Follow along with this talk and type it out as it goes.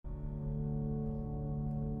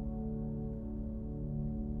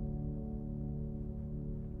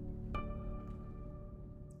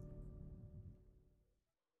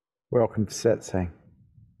Welcome to Satsang.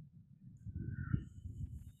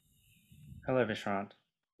 Hello, Vishrant.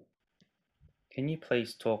 Can you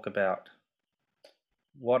please talk about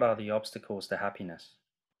what are the obstacles to happiness?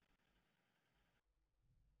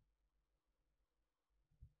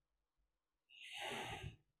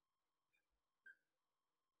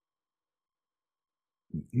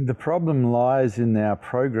 The problem lies in our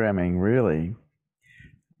programming, really.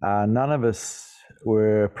 None of us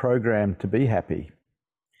were programmed to be happy.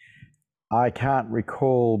 I can't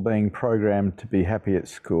recall being programmed to be happy at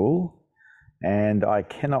school, and I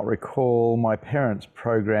cannot recall my parents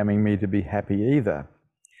programming me to be happy either.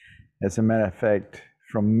 As a matter of fact,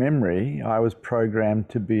 from memory, I was programmed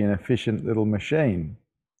to be an efficient little machine,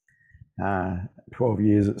 12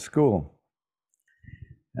 years at school.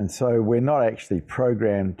 And so we're not actually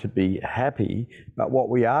programmed to be happy, but what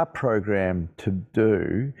we are programmed to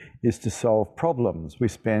do is to solve problems. We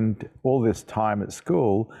spend all this time at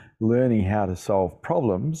school learning how to solve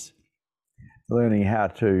problems, learning how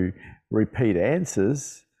to repeat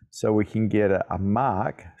answers so we can get a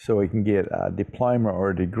mark, so we can get a diploma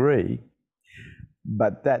or a degree.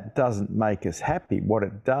 But that doesn't make us happy. What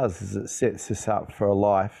it does is it sets us up for a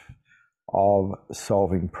life of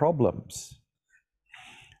solving problems.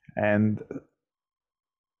 And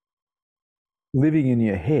living in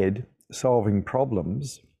your head, solving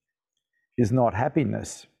problems, is not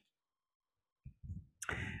happiness.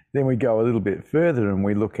 Then we go a little bit further and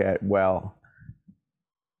we look at, well,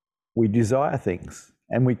 we desire things,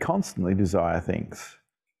 and we constantly desire things.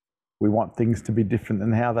 We want things to be different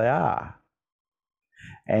than how they are.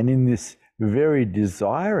 And in this very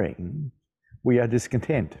desiring, we are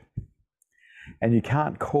discontent. And you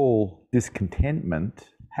can't call discontentment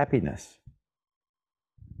happiness.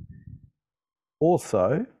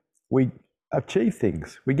 Also, we achieve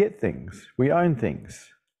things, we get things, we own things,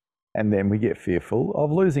 and then we get fearful of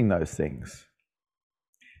losing those things.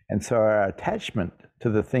 And so our attachment to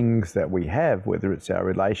the things that we have, whether it's our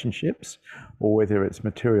relationships or whether it's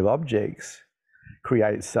material objects,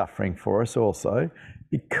 creates suffering for us also,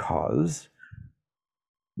 because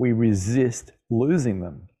we resist losing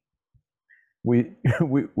them.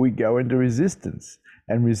 We go into resistance,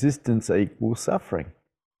 and resistance equals suffering.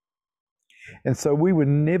 And so we were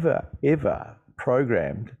never, ever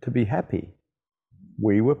programmed to be happy.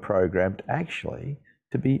 We were programmed actually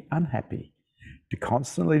to be unhappy, to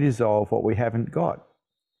constantly dissolve what we haven't got.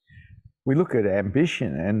 We look at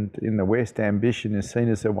ambition, and in the West, ambition is seen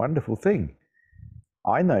as a wonderful thing.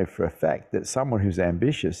 I know for a fact that someone who's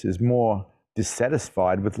ambitious is more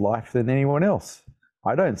dissatisfied with life than anyone else.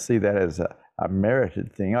 I don't see that as a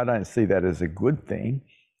merited thing. I don't see that as a good thing.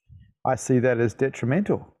 I see that as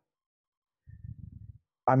detrimental.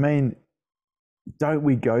 I mean, don't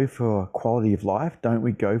we go for quality of life? Don't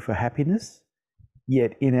we go for happiness?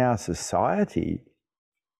 Yet in our society,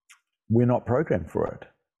 we're not programmed for it.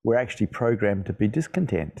 We're actually programmed to be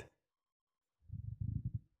discontent.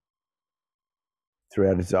 Through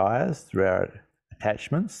our desires, through our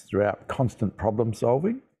attachments, through our constant problem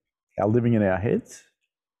solving, our living in our heads.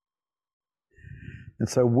 And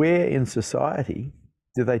so where in society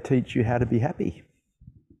do they teach you how to be happy?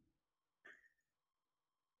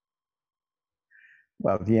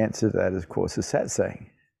 Well, the answer to that, of course, is satsang.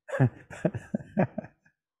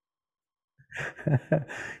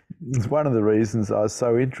 It's one of the reasons I was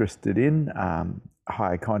so interested in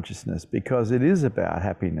higher consciousness, because it is about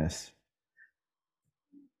happiness.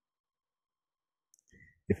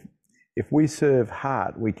 If we serve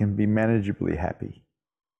heart, we can be manageably happy.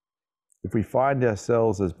 If we find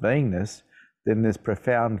ourselves as beingness, then there's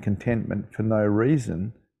profound contentment for no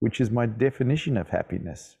reason, which is my definition of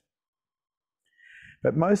happiness.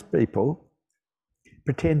 But most people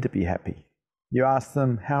pretend to be happy. You ask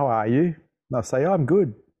them, how are you? They'll say, I'm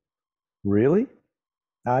good. Really?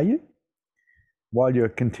 Are you? While you're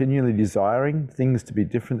continually desiring things to be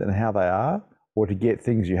different than how they are, or to get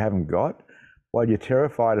things you haven't got, while you're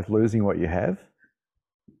terrified of losing what you have,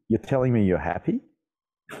 you're telling me you're happy?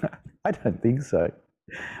 I don't think so.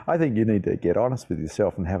 I think you need to get honest with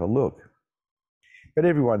yourself and have a look. But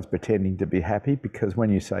everyone's pretending to be happy, because when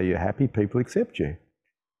you say you're happy, people accept you.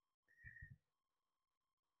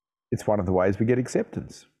 It's one of the ways we get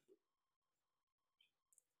acceptance.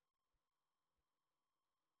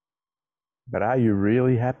 But are you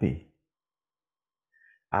really happy?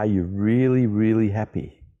 Are you really, really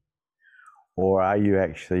happy? Or are you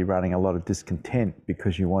actually running a lot of discontent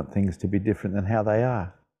because you want things to be different than how they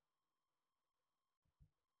are,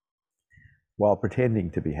 while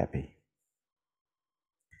pretending to be happy?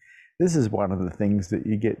 This is one of the things that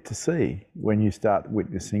you get to see when you start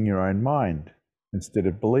witnessing your own mind instead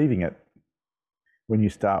of believing it. when you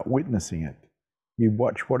start witnessing it. You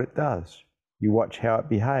watch what it does. You watch how it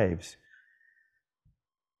behaves.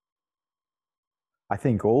 I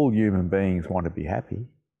think all human beings want to be happy.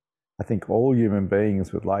 I think all human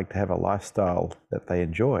beings would like to have a lifestyle that they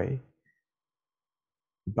enjoy.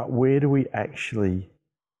 But where do we actually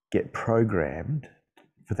get programmed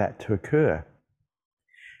for that to occur?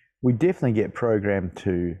 We definitely get programmed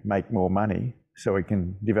to make more money so we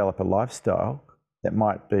can develop a lifestyle that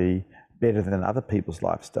might be better than other people's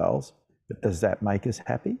lifestyles. But does that make us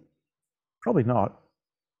happy? Probably not.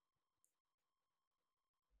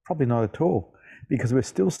 Probably not at all, because we're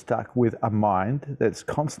still stuck with a mind that's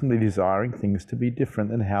constantly desiring things to be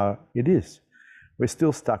different than how it is. We're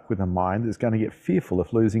still stuck with a mind that's going to get fearful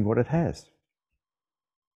of losing what it has.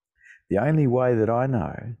 The only way that I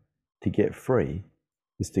know to get free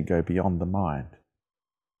is to go beyond the mind.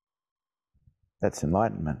 That's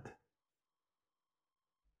enlightenment.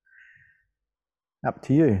 Up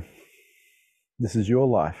to you. This is your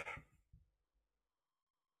life.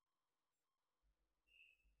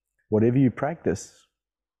 Whatever you practice,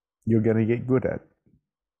 you're going to get good at.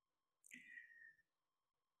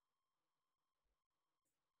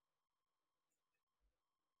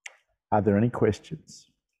 Are there any questions?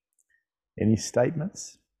 Any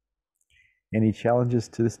statements? Any challenges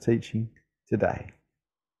to this teaching today?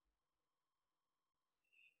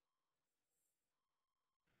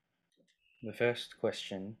 The first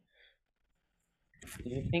question, do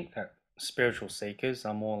you think that spiritual seekers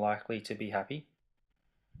are more likely to be happy?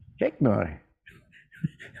 Heck no.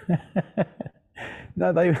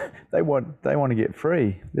 No, they want to get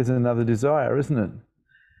free. There's another desire, isn't it?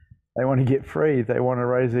 They want to get free. They want to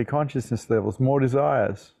raise their consciousness levels, more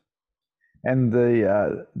desires. And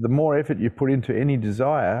the more effort you put into any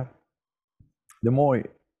desire, the more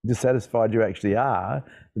dissatisfied you actually are,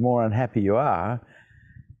 the more unhappy you are.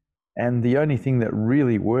 And the only thing that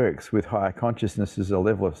really works with higher consciousness is a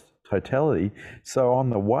level of totality. So on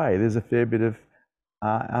the way, there's a fair bit of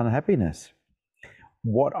unhappiness.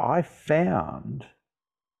 What I found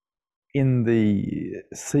in the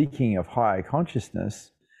seeking of higher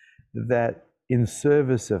consciousness, that in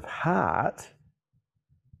service of heart,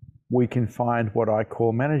 we can find what I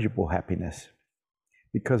call manageable happiness.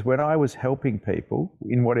 Because when I was helping people,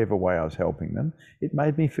 in whatever way I was helping them, it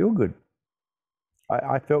made me feel good.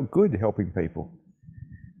 I felt good helping people.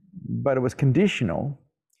 But it was conditional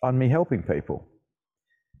on me helping people.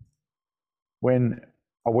 When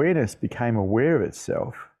awareness became aware of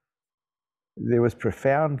itself, there was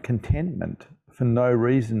profound contentment for no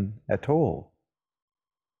reason at all.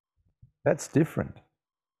 That's different.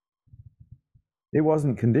 It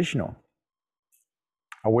wasn't conditional.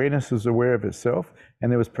 Awareness was aware of itself, and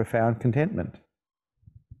there was profound contentment.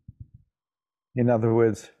 In other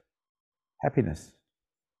words, happiness.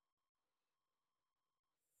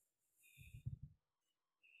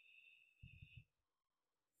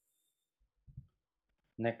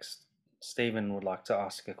 Next, Stephen would like to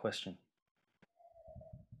ask a question.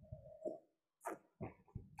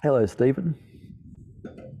 Hello, Stephen.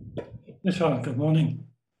 Yes, Sean, good morning.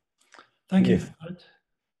 Thank you for that.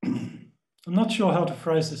 I'm not sure how to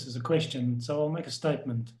phrase this as a question, so I'll make a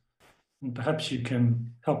statement and perhaps you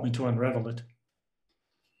can help me to unravel it.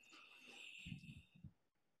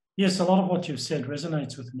 Yes, a lot of what you've said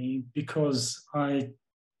resonates with me because I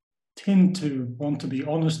tend to want to be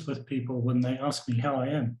honest with people when they ask me how I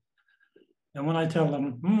am. And when I tell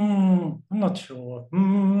them, I'm not sure,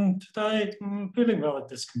 today I'm feeling rather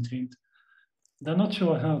discontent, they're not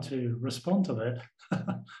sure how to respond to that.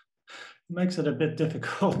 It makes it a bit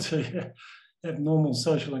difficult to have normal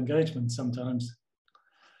social engagement sometimes.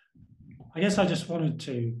 I guess I just wanted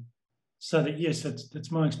to say that, yes, it's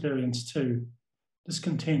my experience too.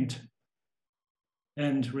 Discontent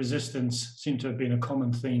and resistance seem to have been a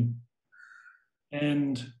common theme.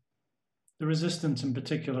 And the resistance in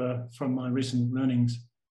particular from my recent learnings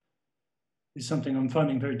is something I'm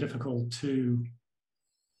finding very difficult to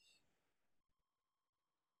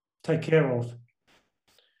take care of.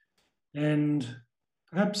 And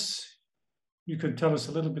perhaps you could tell us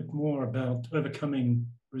a little bit more about overcoming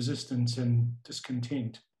resistance and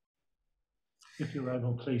discontent, if you're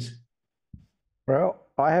able, please. Well,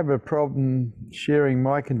 I have a problem sharing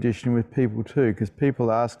my condition with people too, because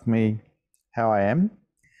people ask me how I am,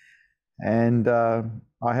 and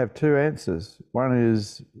I have two answers. One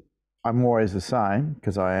is I'm always the same,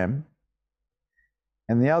 because I am,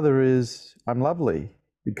 and the other is I'm lovely,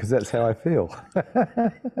 because that's how I feel.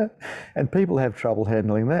 And people have trouble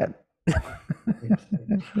handling that.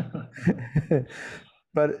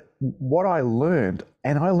 But what I learned,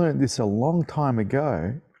 and I learned this a long time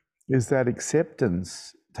ago, is that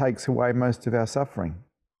acceptance takes away most of our suffering.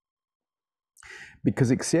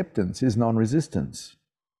 Because acceptance is non-resistance.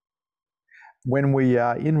 When we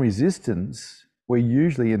are in resistance, we're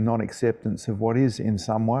usually in non-acceptance of what is in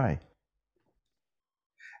some way.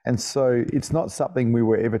 And so it's not something we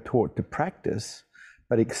were ever taught to practice,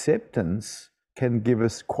 but acceptance can give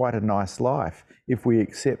us quite a nice life if we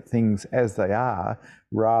accept things as they are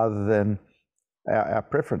rather than our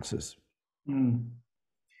preferences. Mm.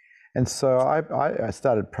 And so I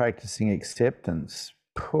started practicing acceptance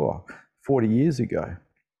 40 years ago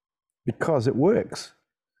because it works.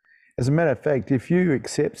 As a matter of fact, if you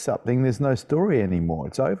accept something, there's no story anymore.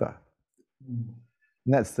 It's over. Mm.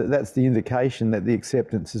 And that's the indication that the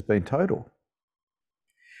acceptance has been total.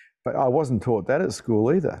 But I wasn't taught that at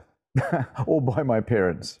school either, or by my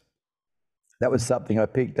parents. That was something I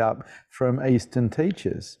picked up from Eastern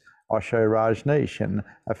teachers, Osho Rajneesh and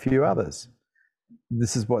a few others.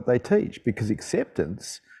 This is what they teach, because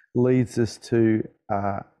acceptance leads us to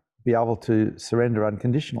be able to surrender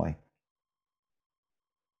unconditionally.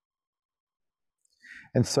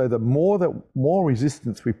 And so the more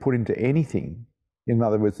resistance we put into anything, in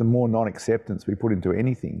other words, the more non-acceptance we put into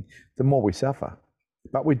anything, the more we suffer.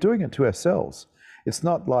 But we're doing it to ourselves. It's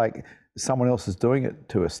not like someone else is doing it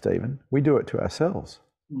to us, Stephen. We do it to ourselves.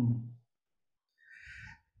 Mm.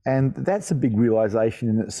 And that's a big realization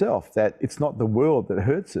in itself, that it's not the world that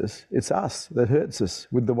hurts us, it's us that hurts us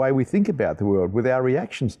with the way we think about the world, with our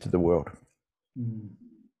reactions to the world. Mm.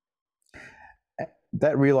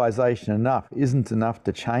 That realization isn't enough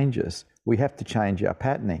to change us. We have to change our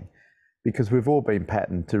patterning, because we've all been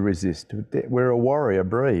patterned to resist. We're a warrior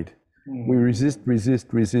breed. Mm. We resist,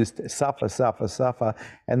 suffer,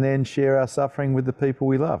 and then share our suffering with the people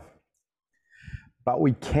we love. But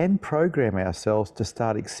we can program ourselves to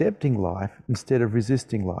start accepting life instead of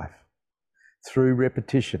resisting life through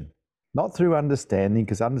repetition, not through understanding,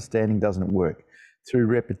 because understanding doesn't work, through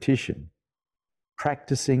repetition,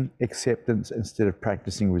 practicing acceptance instead of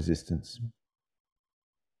practicing resistance.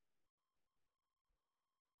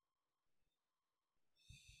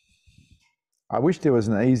 I wish there was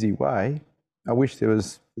an easy way. I wish there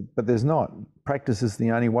was, but there's not. Practice is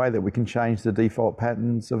the only way that we can change the default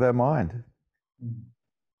patterns of our mind.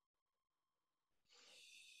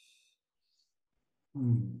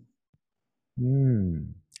 Mm. Mm.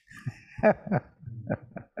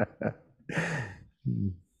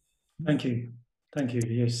 Thank you. Thank you.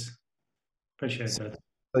 Yes. Appreciate that.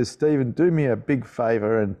 So, Stephen, do me a big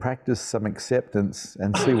favour and practice some acceptance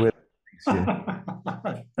and see where it takes you.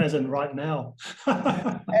 As in right now.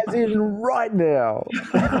 As in right now.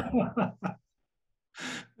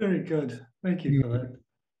 Very good. Thank you for that.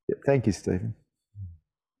 Yeah, thank you, Stephen.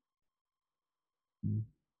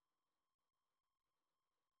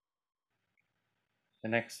 The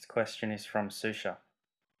next question is from Susha.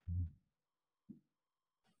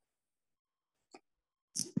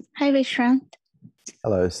 Hi, Vishrant.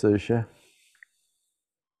 Hello, Susha.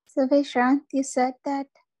 So, Vishrant, you said that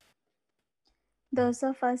those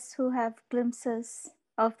of us who have glimpses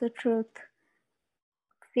of the truth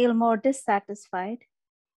feel more dissatisfied.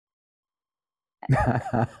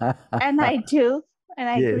 And I do, and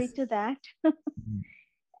I agree to that.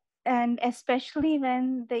 And especially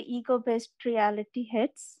when the ego-based reality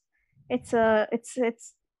hits, it's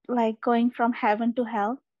like going from heaven to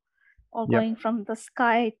hell, or going from the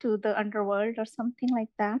sky to the underworld, or something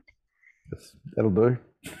like that. Yes, that'll do.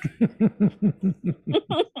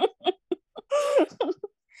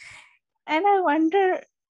 And I wonder,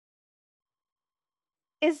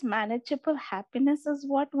 is manageable happiness is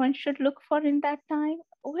what one should look for in that time?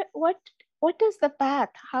 What is the path?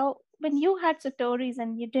 How, when you had satori's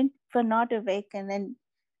and you were not awakened and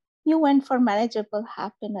you went for manageable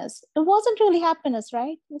happiness, it wasn't really happiness,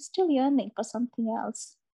 right? You're still yearning for something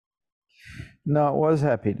else. No, it was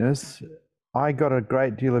happiness. I got a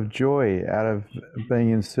great deal of joy out of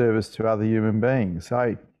being in service to other human beings.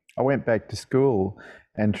 I went back to school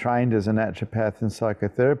and trained as a naturopath and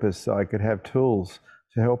psychotherapist so I could have tools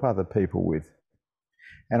to help other people with.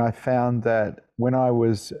 And I found that when I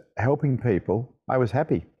was helping people, I was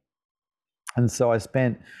happy. And so I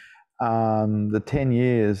spent the 10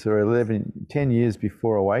 years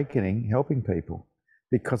before awakening helping people,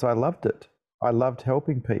 because I loved it. I loved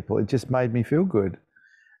helping people. It just made me feel good.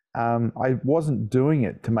 I wasn't doing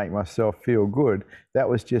it to make myself feel good. That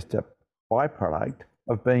was just a byproduct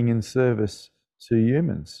of being in service to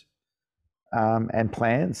humans and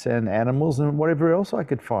plants and animals and whatever else I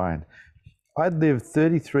could find. I'd lived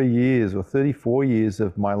 33 years or 34 years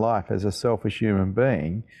of my life as a selfish human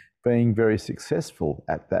being very successful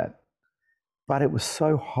at that. But it was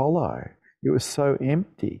so hollow. It was so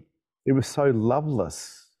empty. It was so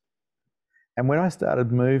loveless. And when I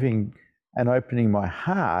started moving and opening my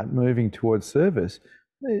heart, moving towards service,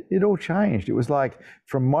 it all changed. It was like,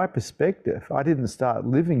 from my perspective, I didn't start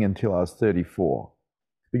living until I was 34,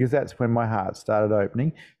 because that's when my heart started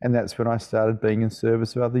opening, and that's when I started being in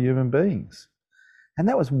service of other human beings. And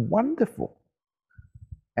that was wonderful.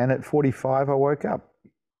 And at 45, I woke up.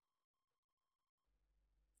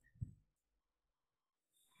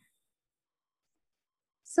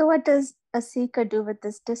 So what does a seeker do with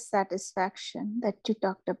this dissatisfaction that you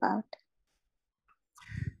talked about?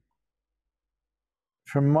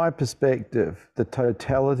 From my perspective, the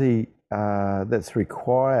totality that's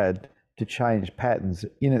required to change patterns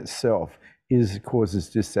in itself causes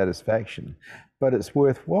dissatisfaction, but it's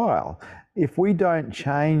worthwhile. If we don't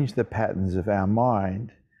change the patterns of our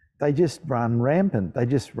mind, they just run rampant, they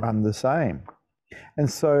just run the same.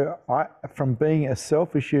 And so from being a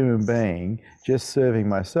selfish human being, just serving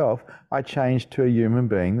myself, I changed to a human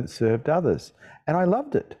being that served others. And I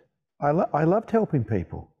loved it. I loved helping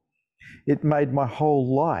people. It made my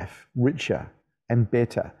whole life richer and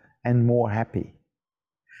better and more happy.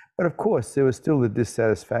 But of course, there was still the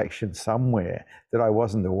dissatisfaction somewhere that I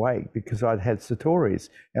wasn't awake, because I'd had satori's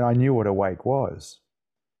and I knew what awake was.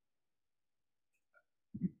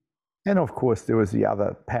 And of course, there was the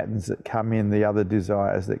other patterns that come in, the other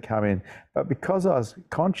desires that come in. But because I was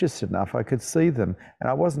conscious enough, I could see them, and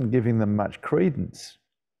I wasn't giving them much credence.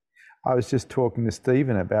 I was just talking to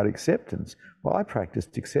Stephen about acceptance. Well, I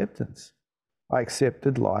practiced acceptance. I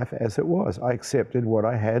accepted life as it was. I accepted what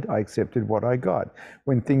I had. I accepted what I got.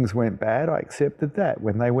 When things went bad, I accepted that.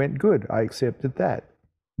 When they went good, I accepted that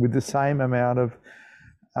with the same amount of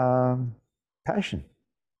passion.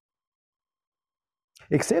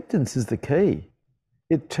 Acceptance is the key.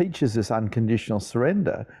 It teaches us unconditional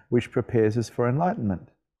surrender, which prepares us for enlightenment.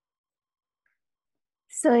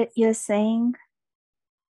 So you're saying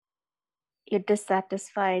you're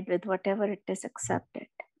dissatisfied with whatever it is accepted?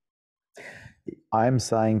 I'm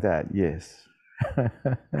saying that, yes.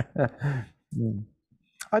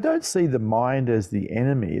 I don't see the mind as the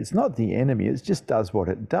enemy. It's not the enemy, it just does what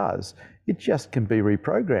it does. It just can be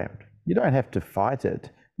reprogrammed. You don't have to fight it.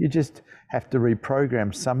 You just have to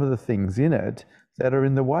reprogram some of the things in it that are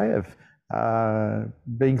in the way of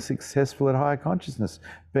being successful at higher consciousness,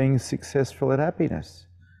 being successful at happiness.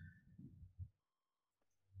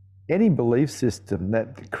 Any belief system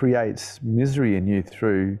that creates misery in you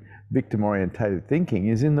through victim-orientated thinking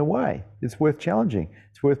is in the way. It's worth challenging.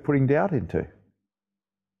 It's worth putting doubt into.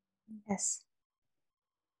 Yes.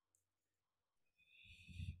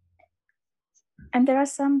 And there are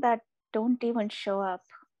some that don't even show up.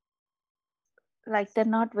 Like they're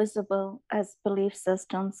not visible as belief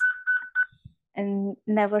systems, and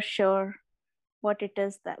never sure what it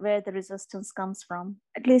is that where the resistance comes from.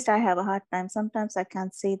 At least I have a hard time. Sometimes I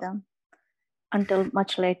can't see them until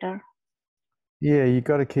much later. Yeah, you've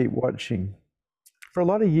got to keep watching. For a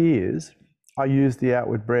lot of years, I used the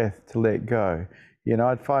outward breath to let go. You know,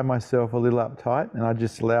 I'd find myself a little uptight and I'd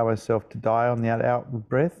just allow myself to die on the outward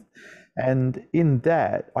breath. And in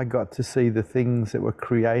that, I got to see the things that were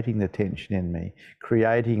creating the tension in me,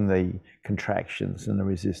 creating the contractions and the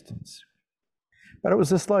resistance. But it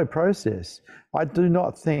was a slow process. I do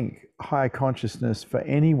not think higher consciousness for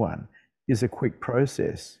anyone is a quick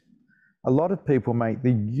process. A lot of people make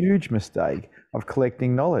the huge mistake of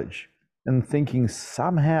collecting knowledge and thinking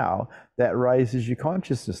somehow that raises your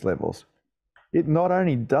consciousness levels. It not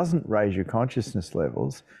only doesn't raise your consciousness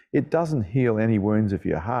levels, it doesn't heal any wounds of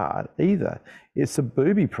your heart either. It's a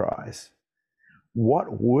booby prize.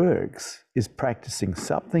 What works is practicing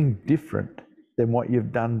something different than what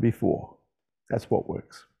you've done before. That's what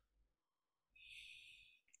works.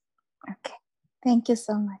 Okay. Thank you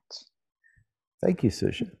so much. Thank you,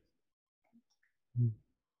 Susha.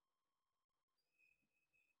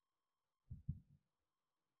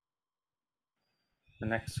 The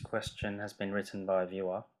next question has been written by a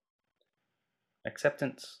viewer.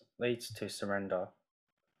 Acceptance leads to surrender.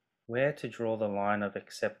 Where to draw the line of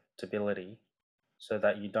acceptability so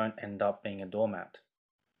that you don't end up being a doormat?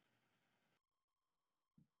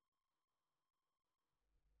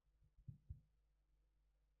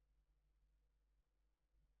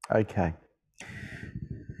 Okay.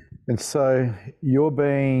 And so you're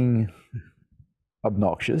being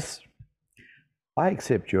obnoxious. I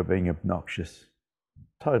accept you're being obnoxious.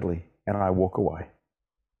 Totally. And I walk away.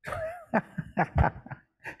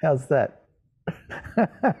 How's that?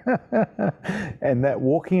 And that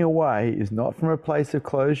walking away is not from a place of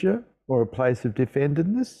closure or a place of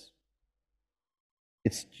defendedness.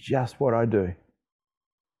 It's just what I do.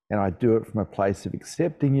 And I do it from a place of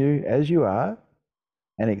accepting you as you are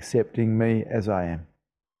and accepting me as I am.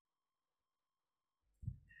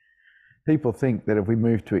 People think that if we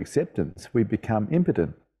move to acceptance, we become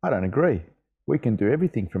impotent. I don't agree. We can do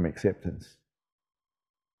everything from acceptance.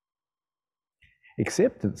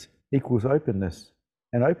 Acceptance equals openness,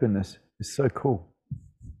 and openness is so cool.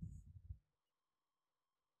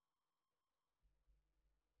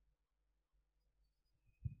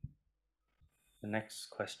 The next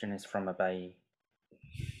question is from Abai.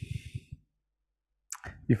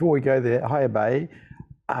 Before we go there, hi Abai,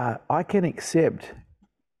 I can accept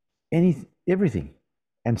everything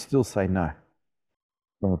and still say no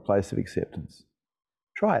from a place of acceptance.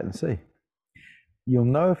 Try it and see. You'll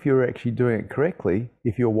know if you're actually doing it correctly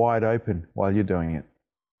if you're wide open while you're doing it.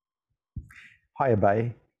 Hi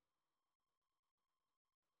Abai.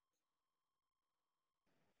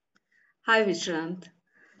 Hi Vishrant.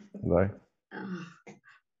 Hello.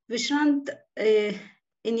 Vishrant,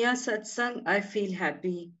 in your satsang, I feel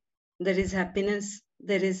happy. There is happiness,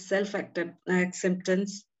 there is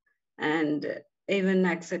self-acceptance, and even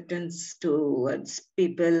acceptance towards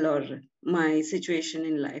people or my situation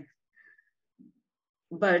in life.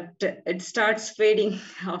 But it starts fading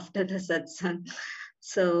after the satsang.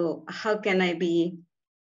 So how can I be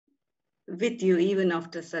with you even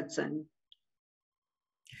after satsang?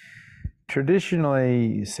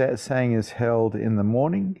 Traditionally, satsang is held in the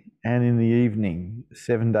morning and in the evening,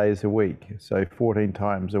 7 days a week, so 14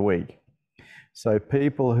 times a week. So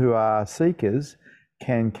people who are seekers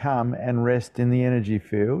can come and rest in the energy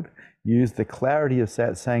field, use the clarity of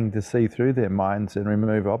satsang to see through their minds and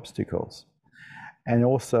remove obstacles, and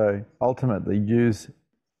also ultimately use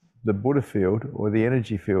the Buddha field or the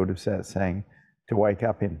energy field of satsang to wake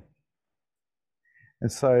up in.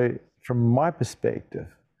 And so from my perspective,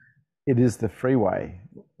 it is the free way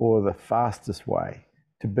or the fastest way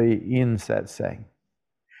to be in satsang.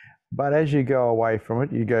 But as you go away from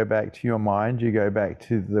it, you go back to your mind, you go back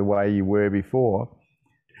to the way you were before,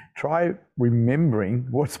 try remembering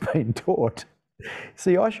what's been taught.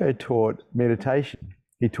 See, Osho taught meditation.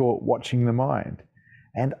 He taught watching the mind.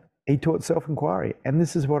 And he taught self-inquiry. And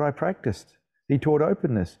this is what I practiced. He taught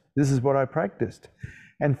openness. This is what I practiced.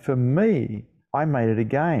 And for me, I made it a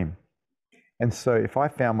game. And so if I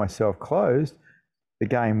found myself closed, the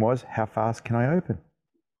game was, how fast can I open?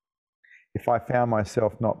 If I found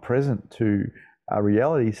myself not present to a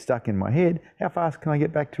reality stuck in my head, how fast can I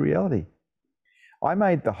get back to reality? I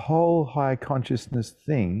made the whole higher consciousness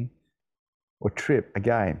thing or trip a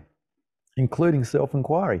game, including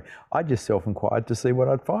self-inquiry. I just self-inquired to see what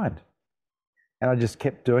I'd find. And I just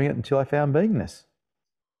kept doing it until I found beingness.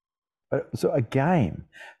 So a game.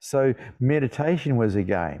 So meditation was a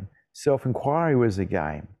game. Self-inquiry was a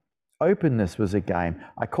game. Openness was a game.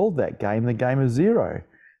 I called that game the game of zero.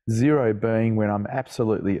 Zero being when I'm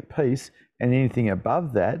absolutely at peace, and anything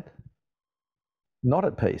above that, not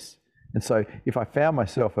at peace. And so if I found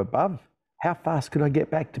myself above, how fast could I get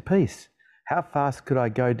back to peace? How fast could I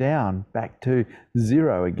go down back to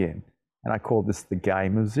zero again? And I called this the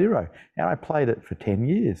game of zero. And I played it for 10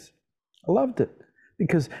 years. I loved it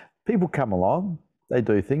because people come along, they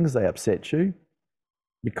do things, they upset you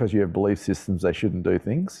because you have belief systems they shouldn't do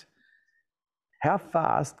things. How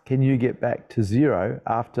fast can you get back to zero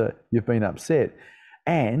after you've been upset?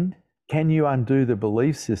 And can you undo the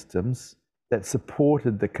belief systems that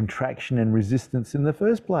supported the contraction and resistance in the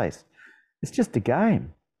first place? It's just a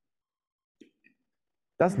game.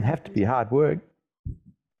 Doesn't have to be hard work.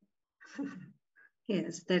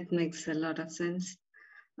 Yes, that makes a lot of sense.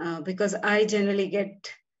 Because I generally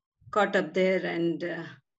get caught up there and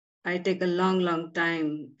I take a long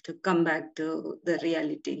time to come back to the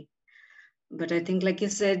reality. But I think, like you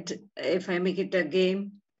said, if I make it a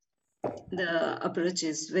game, the approach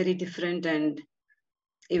is very different and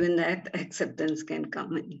even that acceptance can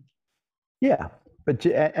come in. Yeah, but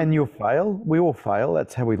and you'll fail. We all fail.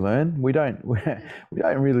 That's how we learn. We don't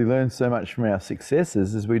really learn so much from our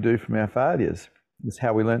successes as we do from our failures. It's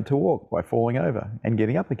how we learn to walk, by falling over and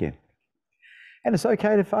getting up again. And it's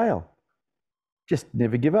okay to fail. Just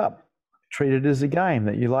never give up. Treat it as a game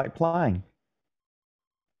that you like playing.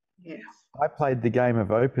 Yes. I played the game of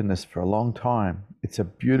openness for a long time. It's a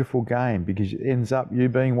beautiful game because it ends up you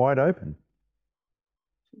being wide open.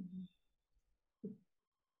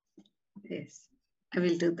 Yes, I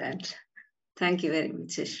will do that. Thank you very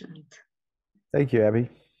much, Vishrant. Thank you, Abby.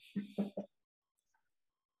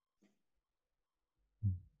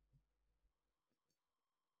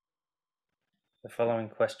 The following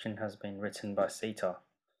question has been written by Sita.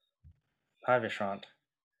 Hi Vishrant,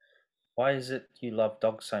 why is it you love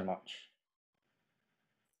dogs so much?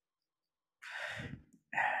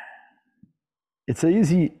 It's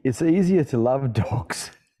easier to love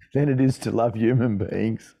dogs than it is to love human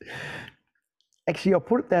beings. Actually, I'll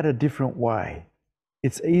put that a different way.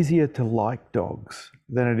 It's easier to like dogs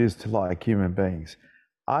than it is to like human beings.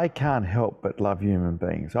 I can't help but love human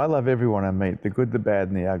beings. I love everyone I meet, the good, the bad,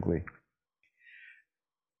 and the ugly.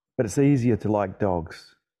 But it's easier to like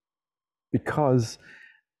dogs because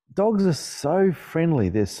dogs are so friendly.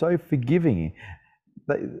 They're so forgiving.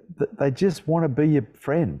 They just want to be your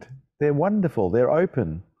friend. They're wonderful. They're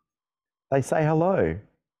open. They say hello.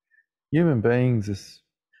 Human beings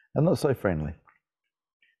are not so friendly.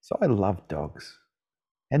 So I love dogs.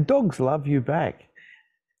 And dogs love you back.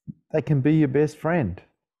 They can be your best friend.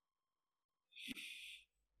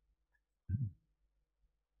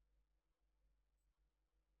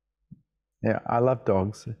 Yeah, I love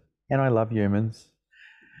dogs and I love humans.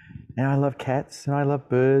 And I love cats and I love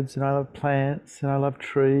birds and I love plants and I love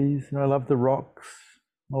trees and I love the rocks.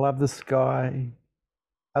 I love the sky.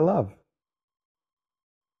 I love.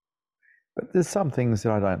 But there's some things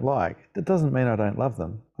that I don't like. That doesn't mean I don't love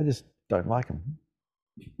them. I just don't like them.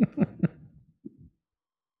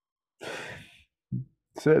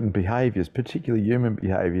 Certain behaviours, particularly human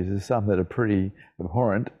behaviours, are some that are pretty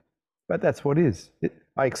abhorrent, but that's what is.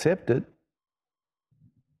 I accept it.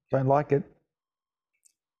 Don't like it,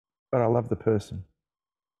 but I love the person.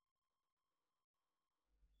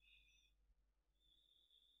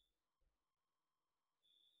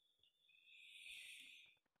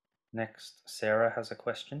 Next, Sarah has a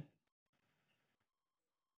question.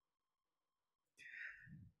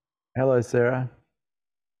 Hello, Sarah.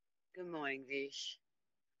 Good morning, Vish.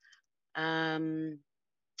 I'm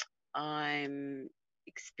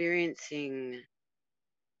experiencing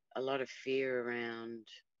a lot of fear around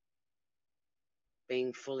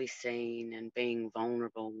being fully seen and being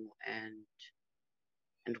vulnerable, and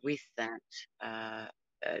with that,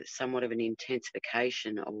 somewhat of an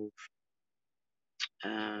intensification of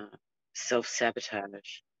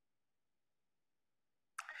self-sabotage.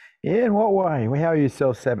 Yeah, in what way? How are you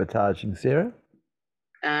self-sabotaging, Sarah?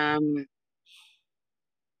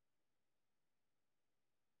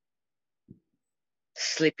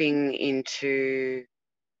 Slipping into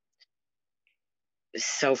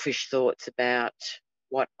selfish thoughts about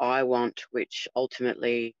what I want, which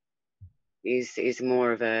ultimately is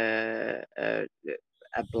more of a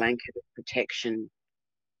blanket of protection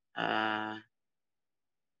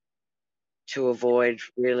to avoid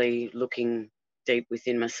really looking deep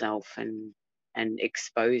within myself and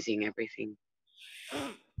exposing everything.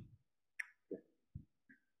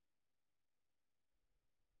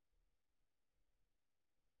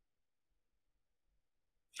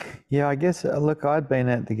 Yeah, I guess, look, I'd been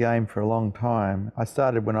at the game for a long time. I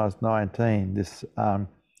started when I was 19, this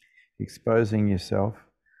exposing yourself.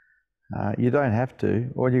 You don't have to.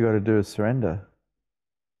 All you got to do is surrender.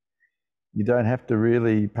 You don't have to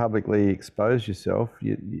really publicly expose yourself.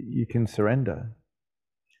 You can surrender.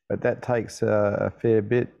 But that takes a fair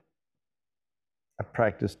bit of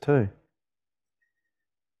practice too.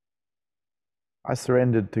 I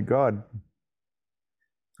surrendered to God.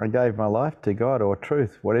 I gave my life to God, or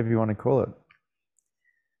truth, whatever you want to call it.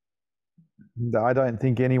 I don't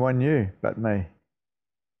think anyone knew but me.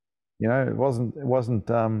 You know, there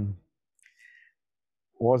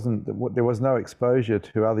was no exposure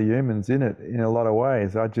to other humans in it in a lot of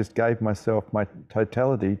ways. I just gave myself my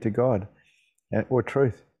totality to God, or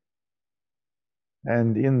truth.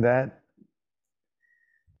 And in that,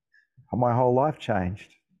 my whole life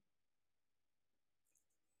changed.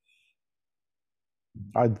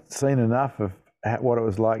 I'd seen enough of what it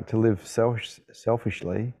was like to live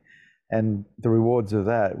selfishly, and the rewards of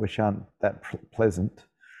that, which aren't that pleasant.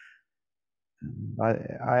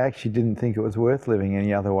 I actually didn't think it was worth living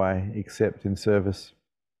any other way except in service.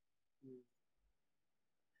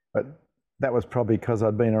 But that was probably because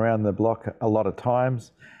I'd been around the block a lot of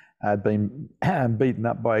times. I'd been beaten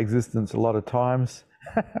up by existence a lot of times.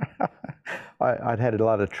 I'd had a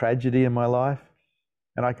lot of tragedy in my life,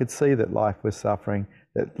 and I could see that life was suffering,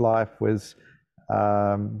 that life was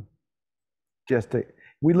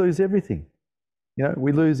we lose everything. You know,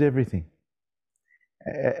 we lose everything.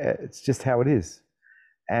 It's just how it is.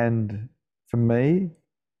 And for me,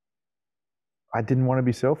 I didn't want to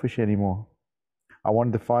be selfish anymore. I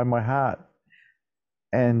wanted to find my heart.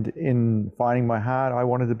 And in finding my heart, I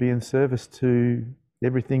wanted to be in service to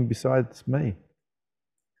everything besides me.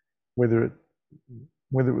 Whether it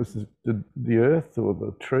was the earth or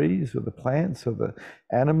the trees or the plants or the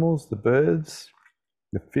animals, the birds,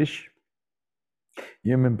 the fish,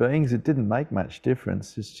 human beings, it didn't make much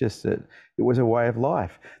difference. It's just that it was a way of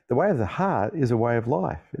life. The way of the heart is a way of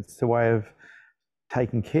life. It's the way of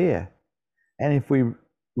taking care. And if we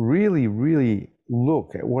really, really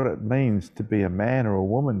look at what it means to be a man or a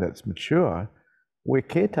woman that's mature, We're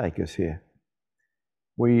caretakers here.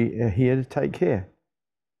 We are here to take care.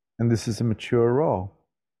 And this is a mature role.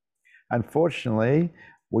 Unfortunately,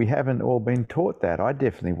 we haven't all been taught that. I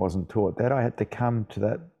definitely wasn't taught that. I had to come to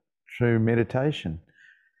that through meditation.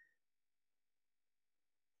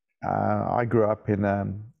 I grew up in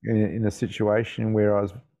a situation where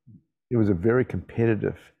it was a very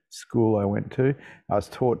competitive school I went to. I was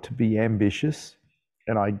taught to be ambitious,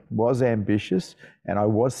 and I was ambitious, and I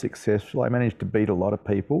was successful. I managed to beat a lot of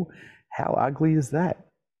people. How ugly is that?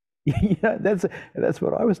 You know, that's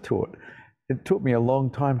what I was taught. It took me a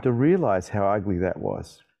long time to realize how ugly that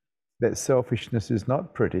was. That selfishness is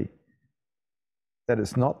not pretty. That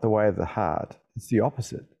it's not the way of the heart. It's the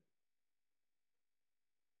opposite.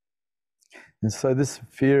 And so this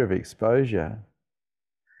fear of exposure,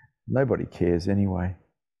 nobody cares anyway.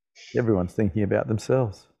 Everyone's thinking about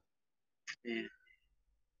themselves. Yeah.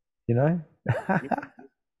 You know?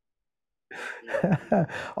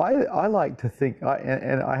 I like to think,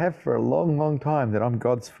 and I have for a long, long time, that I'm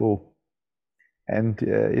God's fool. And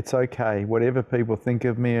it's okay. Whatever people think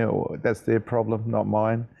of me, or that's their problem, not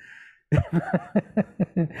mine.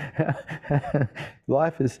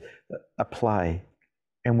 Life is a play.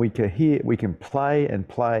 And we can play and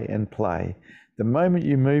play and play. The moment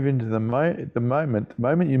you move into the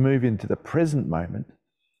moment you move into the present moment,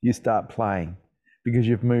 you start playing, because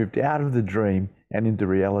you've moved out of the dream and into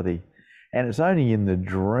reality. And it's only in the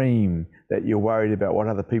dream that you're worried about what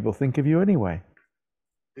other people think of you anyway.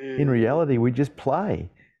 In reality, we just play.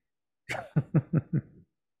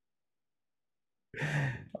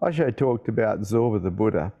 Osho talked about Zorba the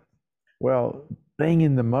Buddha. Well, being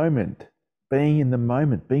in the moment, being in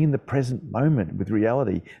the present moment with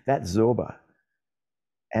reality, that's Zorba.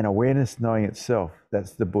 And awareness knowing itself,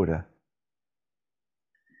 that's the Buddha.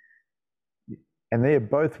 And they're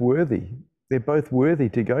both worthy. They're both worthy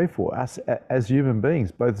to go for us as human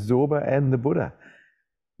beings, both Zorba and the Buddha.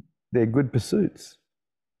 They're good pursuits.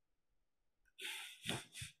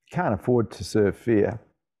 Can't afford to serve fear.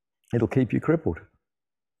 It'll keep you crippled.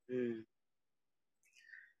 You've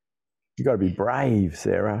got to be brave,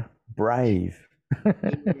 Sarah. Brave.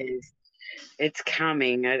 Yes. It's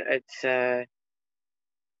coming. It's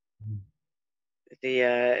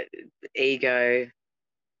the ego.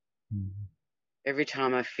 Every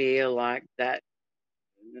time I feel like that,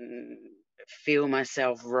 feel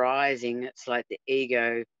myself rising, it's like the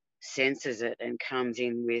ego senses it and comes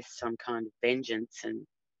in with some kind of vengeance. And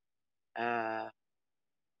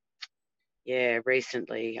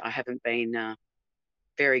recently I haven't been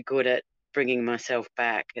very good at bringing myself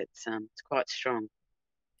back. It's quite strong.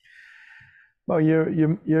 Well, your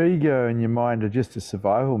ego and your mind are just a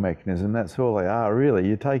survival mechanism. That's all they are, really.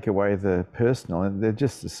 You take away the personal, and they're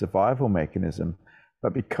just a survival mechanism.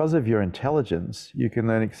 But because of your intelligence, you can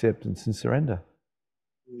learn acceptance and surrender.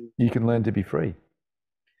 You can learn to be free.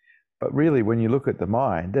 But really, when you look at the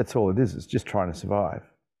mind, that's all it is. It's just trying to survive.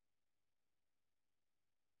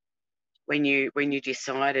 When you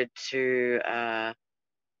decided to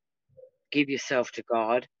give yourself to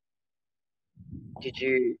God, did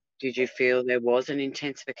you feel there was an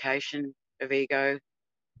intensification of ego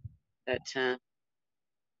that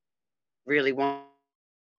really want?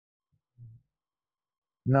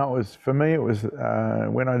 No, it was, for me, it was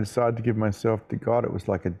when I decided to give myself to God, it was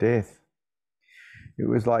like a death. It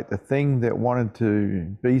was like the thing that wanted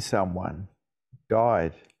to be someone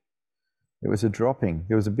died. It was a dropping.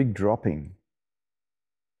 There was a big dropping.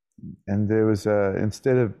 And there was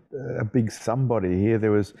instead of a big somebody here, it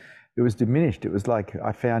was diminished. It was like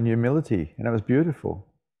I found humility, and it was beautiful.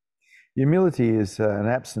 Humility is an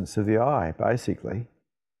absence of the I, basically.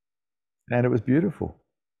 And it was beautiful.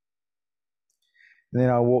 And then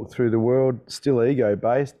I walked through the world, still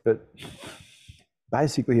ego-based, but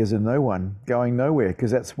basically as a no one, going nowhere,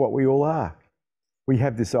 because that's what we all are. We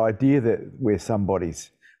have this idea that we're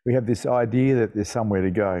somebodies. We have this idea that there's somewhere to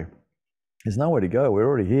go. There's nowhere to go. We're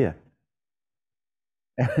already here.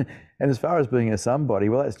 And as far as being a somebody,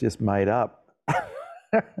 well, that's just made up.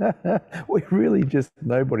 We're really just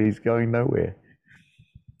nobody's going nowhere.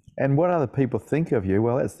 And what other people think of you,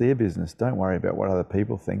 well, that's their business. Don't worry about what other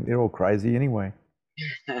people think. They're all crazy anyway.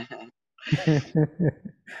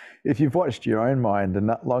 If you've watched your own mind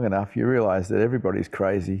long enough, you realize that everybody's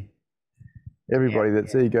crazy. Everybody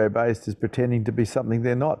that's ego-based is pretending to be something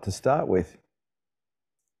they're not to start with.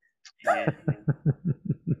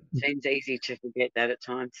 Seems easy to forget that at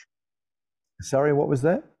times. Sorry, what was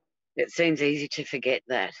that? It seems easy to forget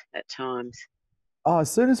that at times. Oh, as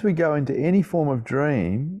soon as we go into any form of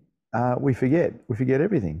dream, we forget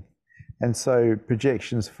everything. And so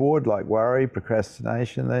projections forward, like worry,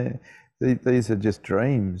 procrastination, These are just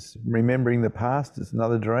dreams. Remembering the past is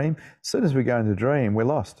another dream. As soon as we go into dream, we're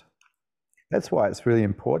lost. That's why it's really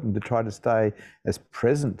important to try to stay as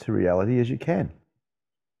present to reality as you can.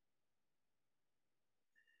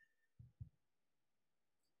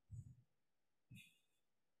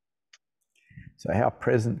 So how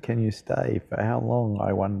present can you stay? For how long,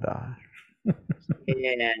 I wonder?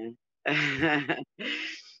 Yeah.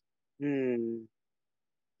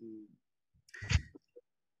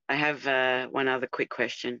 I have one other quick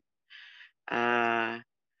question.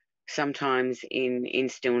 Sometimes in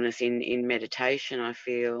stillness, in meditation, I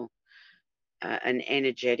feel an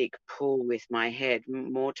energetic pull with my head.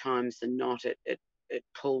 More times than not, it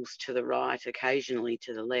pulls to the right, occasionally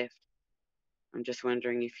to the left. I'm just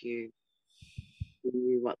wondering if you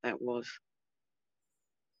knew what that was.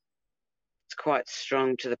 It's quite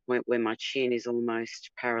strong to the point where my chin is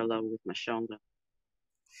almost parallel with my shoulder.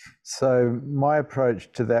 So my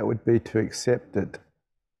approach to that would be to accept it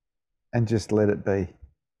and just let it be.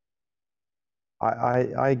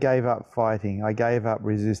 I gave up fighting. I gave up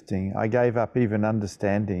resisting. I gave up even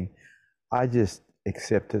understanding. I just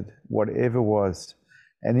accepted whatever was.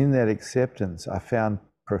 And in that acceptance, I found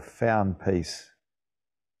profound peace.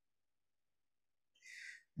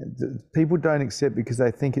 People don't accept because they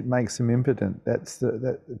think it makes them impotent. But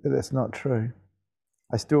that's not true.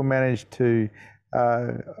 I still managed to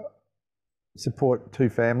support 2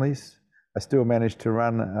 families. I still managed to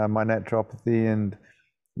run my naturopathy and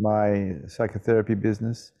my psychotherapy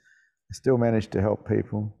business. I still managed to help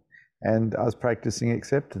people, and I was practicing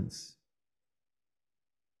acceptance.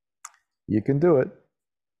 You can do it.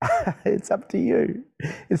 It's up to you.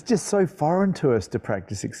 It's just so foreign to us to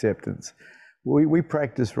practice acceptance. We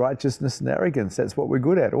practice righteousness and arrogance. That's what we're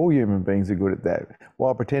good at. All human beings are good at that,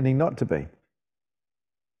 while pretending not to be.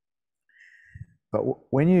 But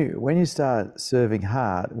when you start serving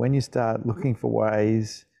heart, when you start looking for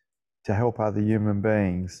ways to help other human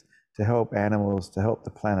beings, to help animals, to help the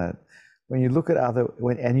planet, when you look at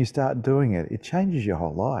and you start doing it, it changes your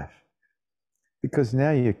whole life. Because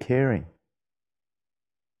now you're caring.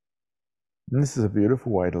 And this is a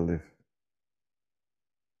beautiful way to live.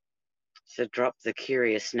 So drop the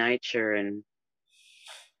curious nature and...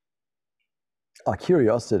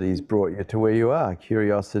 Curiosity has brought you to where you are.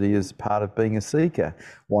 Curiosity is part of being a seeker,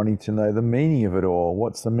 wanting to know the meaning of it all.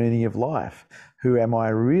 What's the meaning of life? Who am I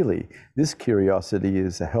really? This curiosity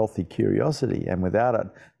is a healthy curiosity, and without it,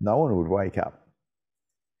 no one would wake up.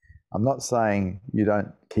 I'm not saying you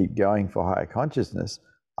don't keep going for higher consciousness.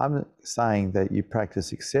 I'm saying that you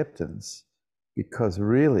practice acceptance, because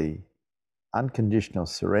really, unconditional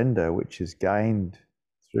surrender, which is gained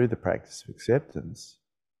through the practice of acceptance,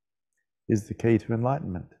 is the key to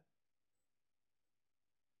enlightenment.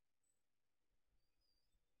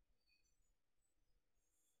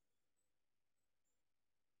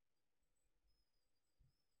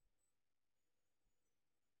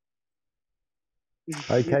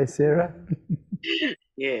 Okay, Sarah?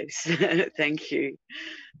 Yes, thank you.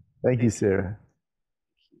 Thank you, Sarah.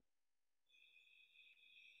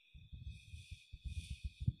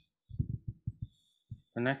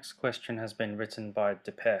 The next question has been written by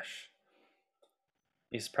Depeche.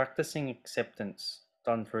 Is practicing acceptance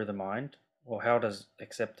done through the mind, or how does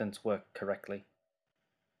acceptance work correctly?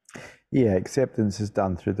 Yeah, acceptance is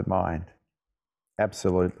done through the mind.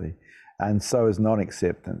 Absolutely. And so is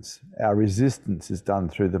non-acceptance. Our resistance is done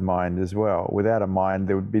through the mind as well. Without a mind,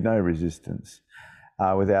 there would be no resistance.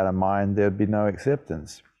 Without a mind, there would be no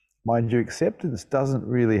acceptance. Mind you, acceptance doesn't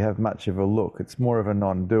really have much of a look. It's more of a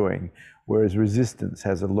non-doing, whereas resistance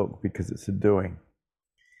has a look because it's a doing.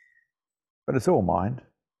 But it's all mind.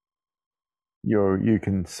 You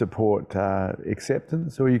can support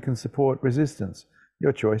acceptance, or you can support resistance.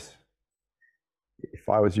 Your choice. If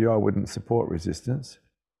I was you, I wouldn't support resistance,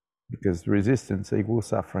 because resistance equals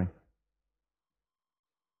suffering.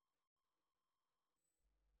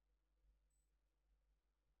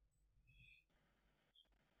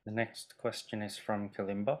 The next question is from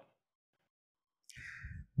Kalimba.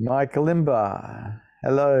 My Kalimba,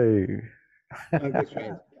 hello. My good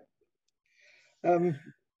friend.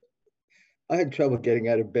 I had trouble getting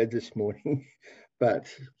out of bed this morning, but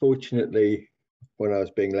fortunately, when I was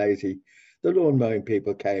being lazy, the lawn mowing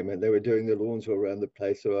people came and they were doing the lawns all around the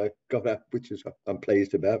place. So I got up, which is I'm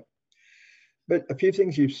pleased about. But a few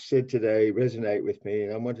things you've said today resonate with me,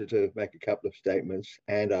 and I wanted to make a couple of statements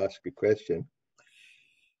and ask a question.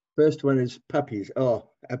 First one is puppies. Oh,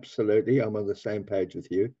 absolutely. I'm on the same page with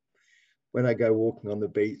you. When I go walking on the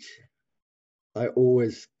beach, I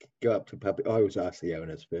always go up to puppy. I always ask the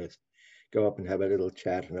owners first, go up and have a little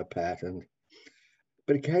chat and a pat.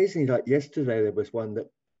 But occasionally, like yesterday, there was one that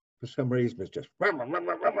for some reason was just rah, rah, rah,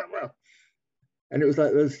 rah, rah, rah. And it was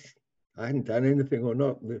like I hadn't done anything or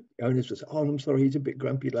not. The owners was, oh, I'm sorry, he's a bit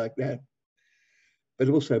grumpy like that. But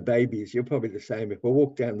also babies, you're probably the same. If I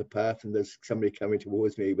walk down the path and there's somebody coming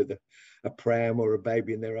towards me with a pram or a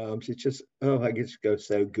baby in their arms, it's just, oh, I just go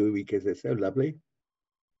so gooey because they're so lovely.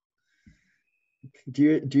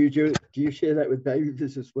 Do you share that with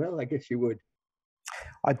babies as well? I guess you would.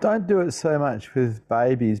 I don't do it so much with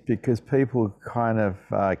babies because people kind of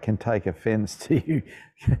can take offense to you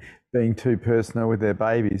being too personal with their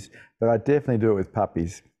babies, but I definitely do it with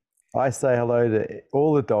puppies. I say hello to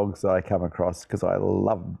all the dogs that I come across because I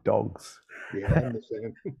love dogs. Yeah, I'm the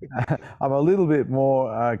same. I'm a little bit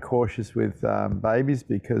more cautious with babies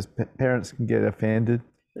because parents can get offended.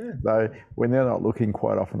 Yeah. Though when they're not looking,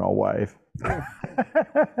 quite often I'll wave. Yeah.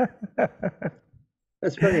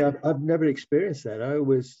 That's funny. I've never experienced that.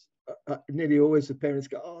 Nearly always the parents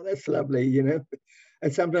go, oh, that's lovely, you know.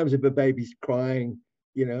 And sometimes if a baby's crying,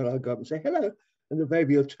 you know, I'll go up and say hello, and the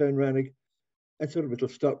baby will turn around and sort of it'll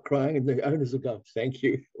stop crying, and the owners will go, thank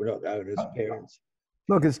you. We're not the owners, parents.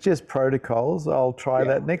 Look, it's just protocols. I'll try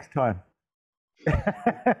that next time.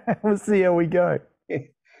 We'll see how we go.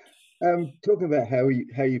 Talking about how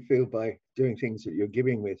you feel by doing things that you're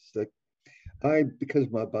giving with. Like because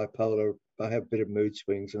of my bipolar, I have a bit of mood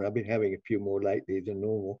swings, and I've been having a few more lately than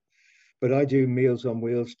normal. But I do Meals on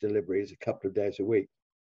Wheels deliveries a couple of days a week.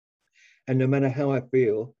 And no matter how I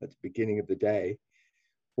feel at the beginning of the day,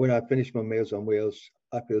 when I finish my Meals on Wheels,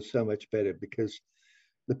 I feel so much better because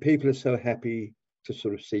the people are so happy to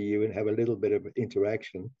sort of see you and have a little bit of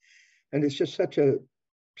interaction. And it's just such a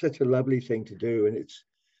lovely thing to do. And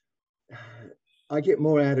I get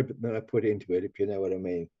more out of it than I put into it, if you know what I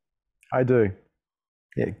mean. I do.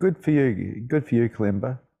 Yeah, good for you. Good for you,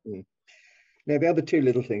 Kalimba. Now, the other two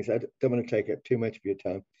little things, I don't want to take up too much of your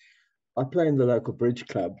time. I play in the local bridge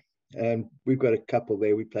club, and we've got a couple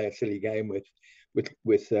there we play a silly game with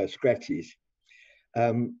scratchies.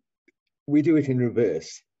 We do it in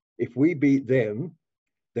reverse. If we beat them,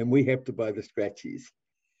 then we have to buy the scratchies.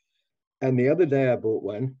 And the other day I bought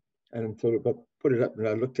one and sort of put it up and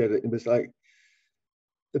I looked at it. It was like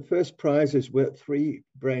the first prizes were 3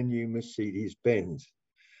 brand new Mercedes-Benz.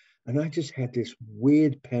 And I just had this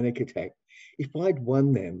weird panic attack. If I'd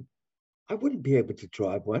won them, I wouldn't be able to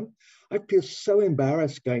drive one. I'd feel so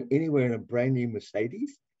embarrassed going anywhere in a brand new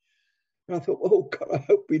Mercedes. And I thought, oh God, I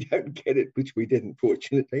hope we don't get it, which we didn't,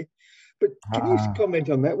 fortunately. But can you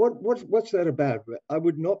comment on that? What's that about? I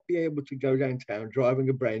would not be able to go downtown driving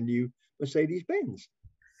a brand new Mercedes-Benz.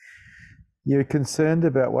 You're concerned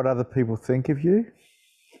about what other people think of you?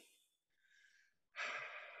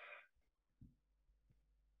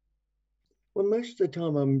 Well, most of the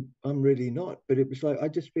time I'm really not, but it was like I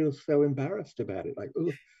just feel so embarrassed about it. Like,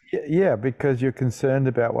 ugh. Yeah, because you're concerned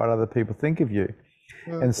about what other people think of you.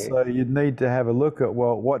 Okay. And so you need to have a look at,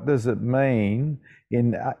 well, what does it mean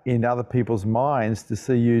in other people's minds to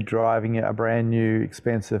see you driving a brand new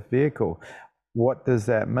expensive vehicle? What does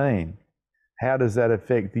that mean? How does that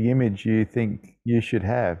affect the image you think you should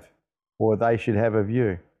have or they should have of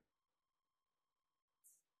you?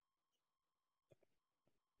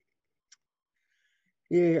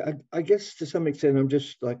 Yeah, I guess to some extent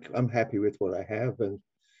I'm happy with what I have, and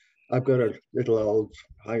I've got a little old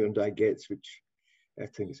Hyundai Getz, which I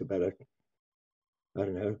think is about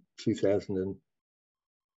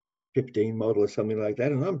 2015 model or something like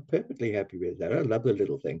that, and I'm perfectly happy with that. I love the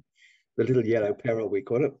little thing, the little yellow Peril we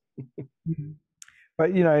call it.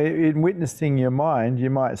 But you know, in witnessing your mind, you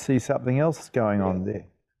might see something else going on there,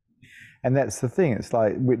 and that's the thing. It's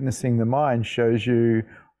like witnessing the mind shows you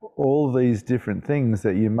all these different things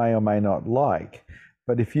that you may or may not like.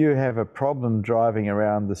 But if you have a problem driving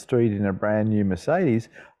around the street in a brand new Mercedes,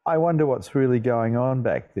 I wonder what's really going on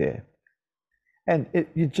back there. And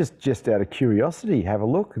you just out of curiosity, have a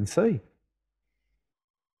look and see.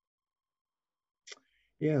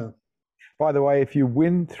 Yeah. By the way, if you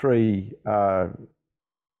win 3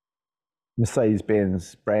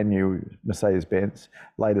 Mercedes-Benz, brand new Mercedes-Benz,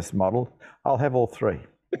 latest model, I'll have all 3.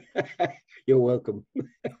 You're welcome.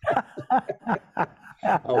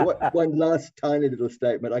 One last tiny little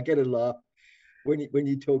statement. I get a laugh when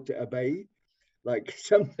you talk to Abai. Like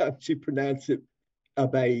sometimes you pronounce it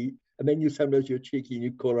Abai, and then sometimes you're cheeky and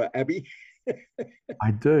you call her Abby. I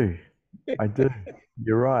do.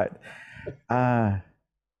 You're right.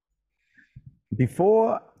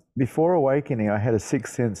 Before awakening, I had a 6th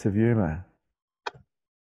sense of humor,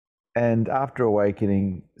 and after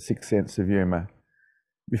awakening, 6th sense of humor.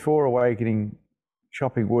 Before awakening,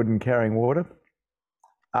 chopping wood and carrying water.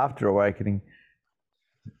 After awakening,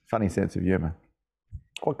 funny sense of humor.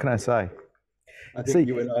 What can I say? I think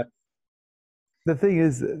you and I. The thing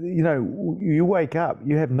is, you know, you wake up,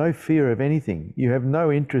 you have no fear of anything. You have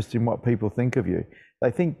no interest in what people think of you. They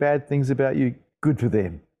think bad things about you, good for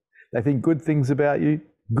them. They think good things about you,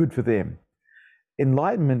 good for them.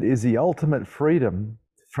 Enlightenment is the ultimate freedom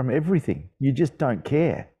from everything. You just don't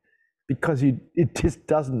care because it just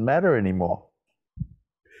doesn't matter anymore.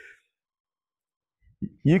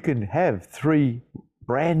 You can have 3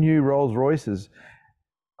 brand new Rolls Royces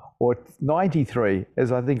or 93,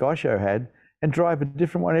 as I think Osho had, and drive a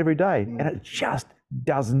different one every day. And it just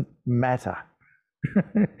doesn't matter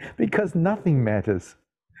because nothing matters.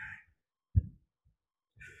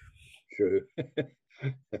 True.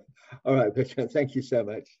 All right, Bertrand, thank you so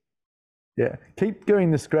much. Yeah, keep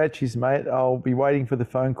doing the scratchies, mate. I'll be waiting for the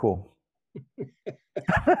phone call.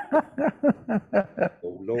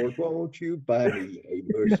 Oh, Lord, won't you buy me a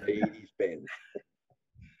Mercedes-Benz?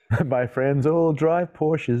 My friends all drive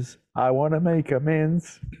Porsches. I want to make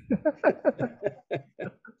amends.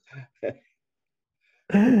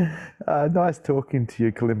 Nice talking to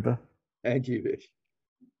you, Kalimba. And you, Vish.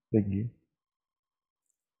 Thank you.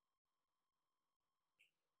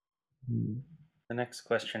 The next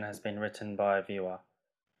question has been written by a viewer.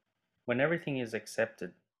 When everything is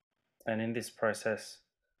accepted, and in this process,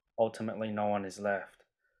 ultimately no one is left,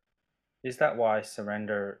 is that why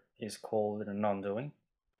surrender is called a non-doing?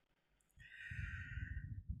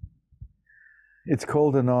 It's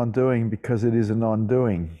called a non-doing because it is a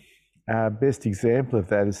non-doing. Our best example of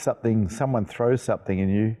that is someone throws something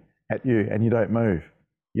at you and you don't move.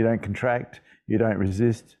 You don't contract, you don't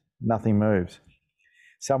resist, nothing moves.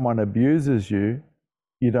 Someone abuses you,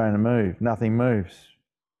 you don't move, nothing moves.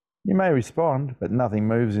 You may respond, but nothing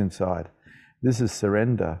moves inside. This is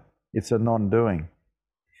surrender. It's a non-doing.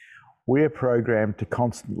 We're programmed to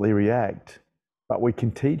constantly react, but we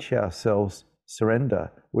can teach ourselves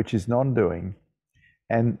surrender, which is non-doing.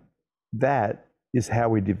 And that is how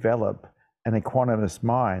we develop an equanimous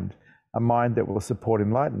mind, a mind that will support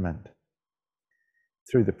enlightenment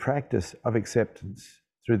through the practice of acceptance,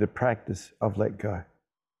 through the practice of let go.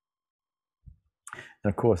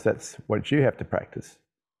 And of course, that's what you have to practice.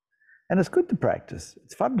 And it's good to practice.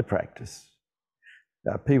 It's fun to practice.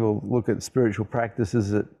 People look at spiritual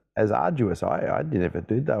practices as arduous. I never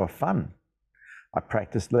did. They were fun. I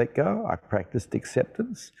practiced let go. I practiced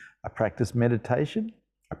acceptance. I practiced meditation.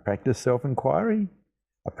 I practiced self-inquiry.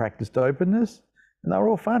 I practiced openness. And they were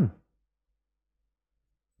all fun.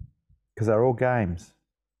 Because they're all games.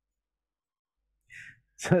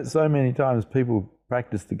 So many times people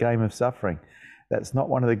practice the game of suffering. That's not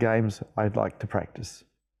one of the games I'd like to practice.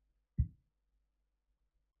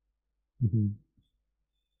 Mm-hmm.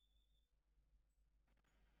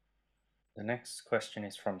 The next question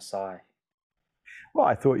is from Sai. Well,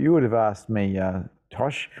 I thought you would have asked me,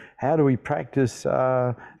 Tosh, how do we practice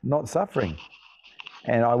not suffering?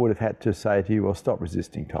 And I would have had to say to you, well, stop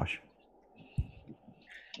resisting, Tosh.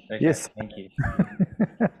 Okay, yes. Thank you.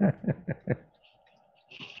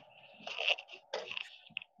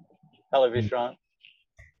 Hello, Vishrant.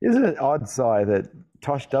 Isn't it odd, Sai, that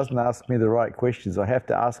Tosh doesn't ask me the right questions? I have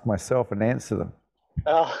to ask myself and answer them.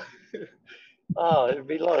 Oh, it'd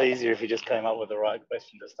be a lot easier if you just came up with the right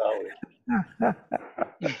question to start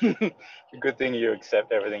with. Good thing you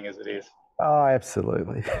accept everything as it is. Oh,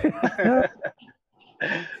 absolutely.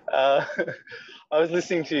 I was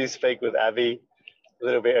listening to you speak with Abby a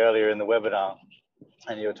little bit earlier in the webinar,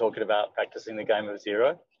 and you were talking about practicing the game of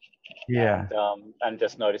zero. Yeah. And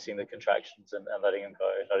just noticing the contractions and letting them go,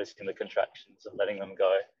 noticing the contractions and letting them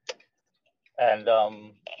go. And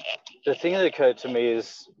the thing that occurred to me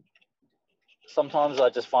is sometimes I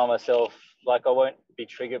just find myself, like, I won't be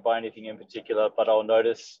triggered by anything in particular, but I'll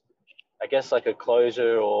notice, I guess, like a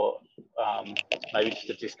closure or maybe just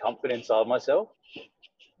a discomfort inside myself.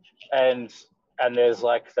 And there's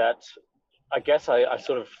like that, I guess I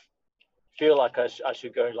sort of feel like I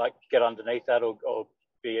should go like get underneath that or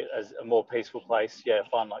be as a more peaceful place. Yeah,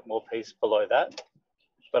 find like more peace below that.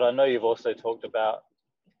 But I know you've also talked about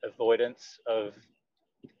avoidance of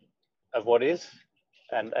what is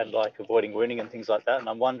and like avoiding wounding and things like that. And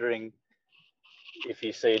I'm wondering if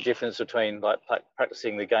you see a difference between like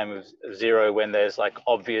practicing the game of zero when there's like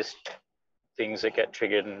obvious things that get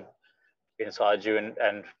triggered and inside you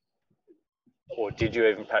and or did you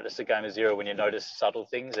even practice the game of zero when you notice subtle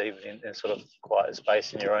things, even in sort of quiet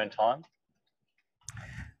space in your own time?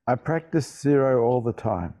 I practice zero all the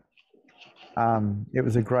time. It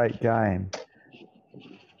was a great game.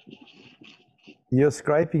 You're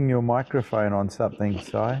scraping your microphone on something,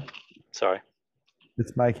 Si. Sorry.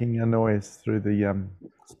 It's making a noise through the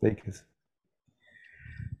speakers.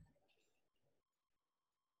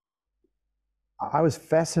 I was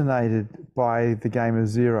fascinated by the game of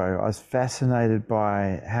Zero. I was fascinated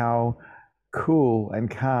by how cool and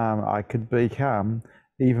calm I could become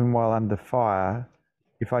even while under fire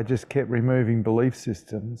if I just kept removing belief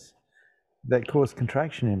systems that caused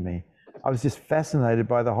contraction in me. I was just fascinated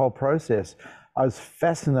by the whole process. I was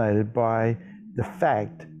fascinated by the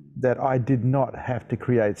fact that I did not have to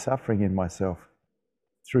create suffering in myself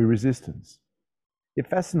through resistance. It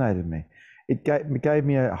fascinated me. It gave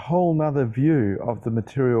me a whole nother view of the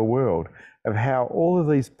material world, of how all of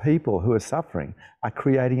these people who are suffering are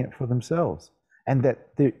creating it for themselves, and that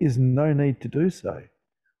there is no need to do so.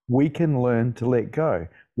 We can learn to let go.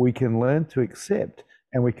 We can learn to accept,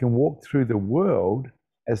 and we can walk through the world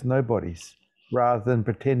as nobodies rather than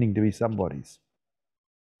pretending to be somebodies.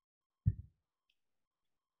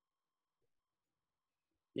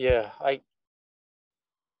 Yeah,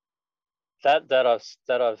 that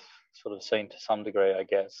I've sort of seen to some degree, I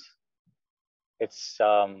guess. It's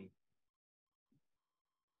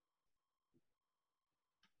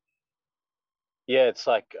yeah, it's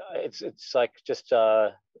like just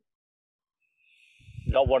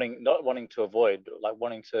not wanting to avoid, like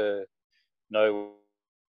wanting to know.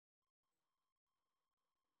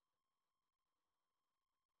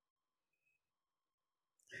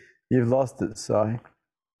 You've lost it, Si.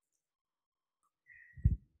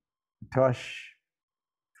 Tosh.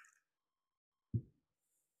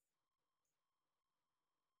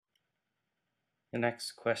 The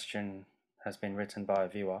next question has been written by a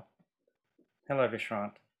viewer. Hello,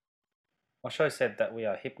 Vishrant. Osho said that we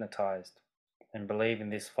are hypnotized and believe in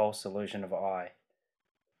this false illusion of I.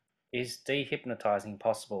 Is dehypnotizing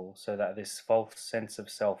possible so that this false sense of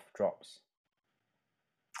self drops?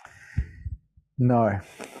 No.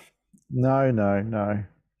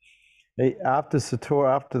 After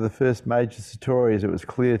the first major Satori's, it was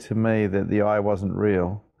clear to me that the I wasn't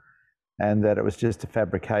real and that it was just a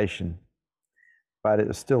fabrication, but it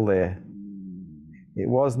was still there. It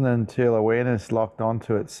wasn't until awareness locked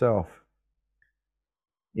onto itself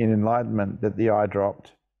in enlightenment that the I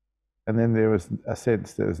dropped. And then there was a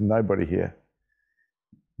sense there was nobody here,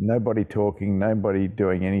 nobody talking, nobody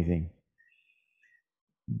doing anything.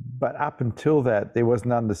 But up until that, there was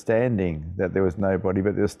an understanding that there was nobody,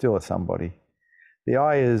 but there was still a somebody. The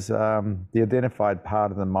I is the identified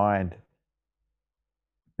part of the mind,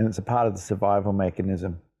 and it's a part of the survival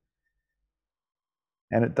mechanism.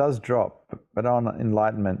 And it does drop, but on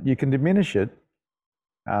enlightenment, you can diminish it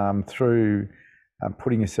through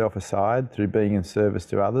putting yourself aside, through being in service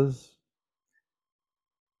to others.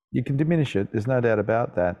 You can diminish it, there's no doubt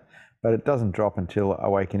about that, but it doesn't drop until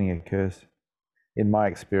awakening occurs, in my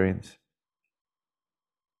experience.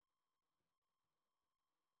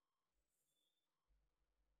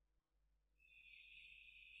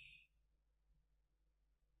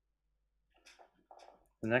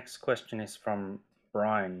 The next question is from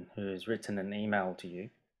Brian, who has written an email to you.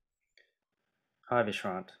 Hi,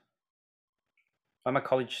 Vishrant. I'm a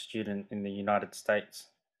college student in the United States,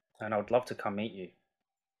 and I would love to come meet you.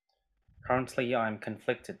 Currently, I'm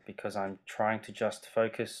conflicted because I'm trying to just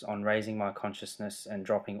focus on raising my consciousness and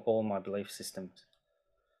dropping all my belief systems.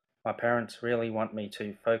 My parents really want me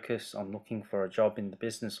to focus on looking for a job in the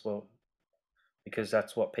business world because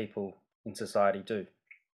that's what people in society do.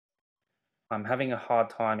 I'm having a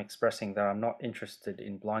hard time expressing that I'm not interested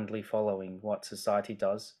in blindly following what society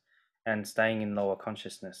does and staying in lower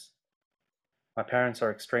consciousness. My parents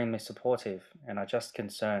are extremely supportive, and are just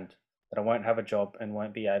concerned that I won't have a job and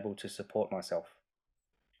won't be able to support myself.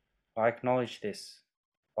 I acknowledge this,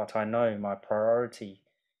 but I know my priority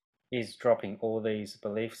is dropping all these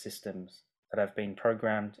belief systems that have been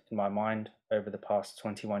programmed in my mind over the past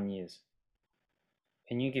 21 years.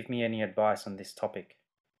 Can you give me any advice on this topic?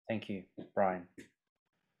 Thank you, Brian.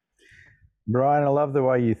 Brian, I love the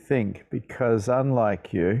way you think, because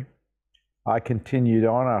unlike you, I continued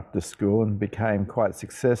on after school and became quite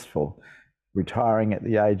successful, retiring at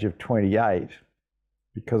the age of 28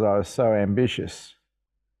 because I was so ambitious.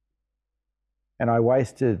 And I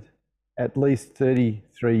wasted at least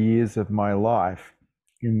 33 years of my life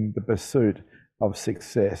in the pursuit of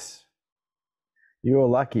success. You're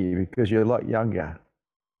lucky because you're a lot younger.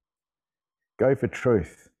 Go for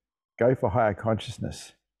truth. Go for higher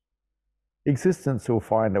consciousness. Existence will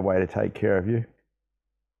find a way to take care of you.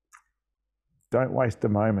 Don't waste a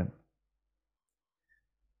moment.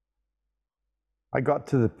 I got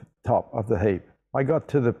to the top of the heap. I got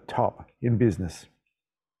to the top in business.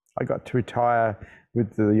 I got to retire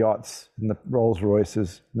with the yachts and the Rolls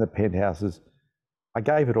Royces and the penthouses. I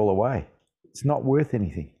gave it all away. It's not worth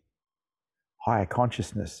anything. Higher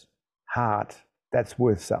consciousness, heart, that's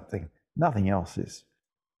worth something. Nothing else is.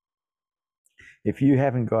 If you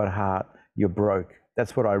haven't got heart, you're broke.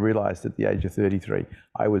 That's what I realized at the age of 33.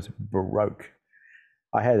 I was broke.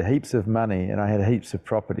 I had heaps of money and I had heaps of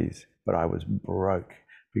properties, but I was broke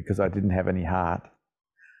because I didn't have any heart.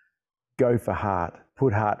 Go for heart.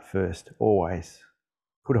 Put heart first, always.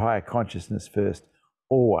 Put higher consciousness first,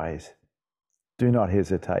 always. Do not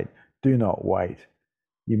hesitate. Do not wait.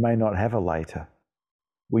 You may not have a later.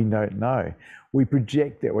 We don't know. We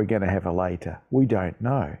project that we're going to have a later. We don't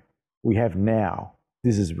know. We have now.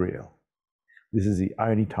 This is real. This is the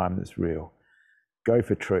only time that's real. Go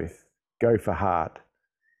for truth. Go for heart.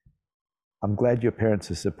 I'm glad your parents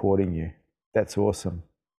are supporting you. That's awesome.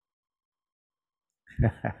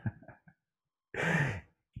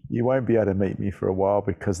 You won't be able to meet me for a while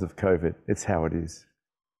because of COVID. It's how it is.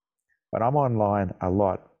 But I'm online a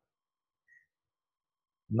lot.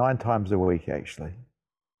 9 times a week, actually.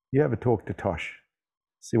 You have a talk to Tosh.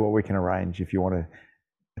 See what we can arrange if you want to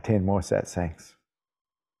attend more satsangs.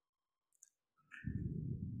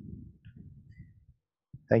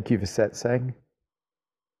 Thank you for satsang.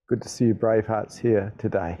 Good to see you brave hearts here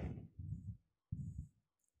today.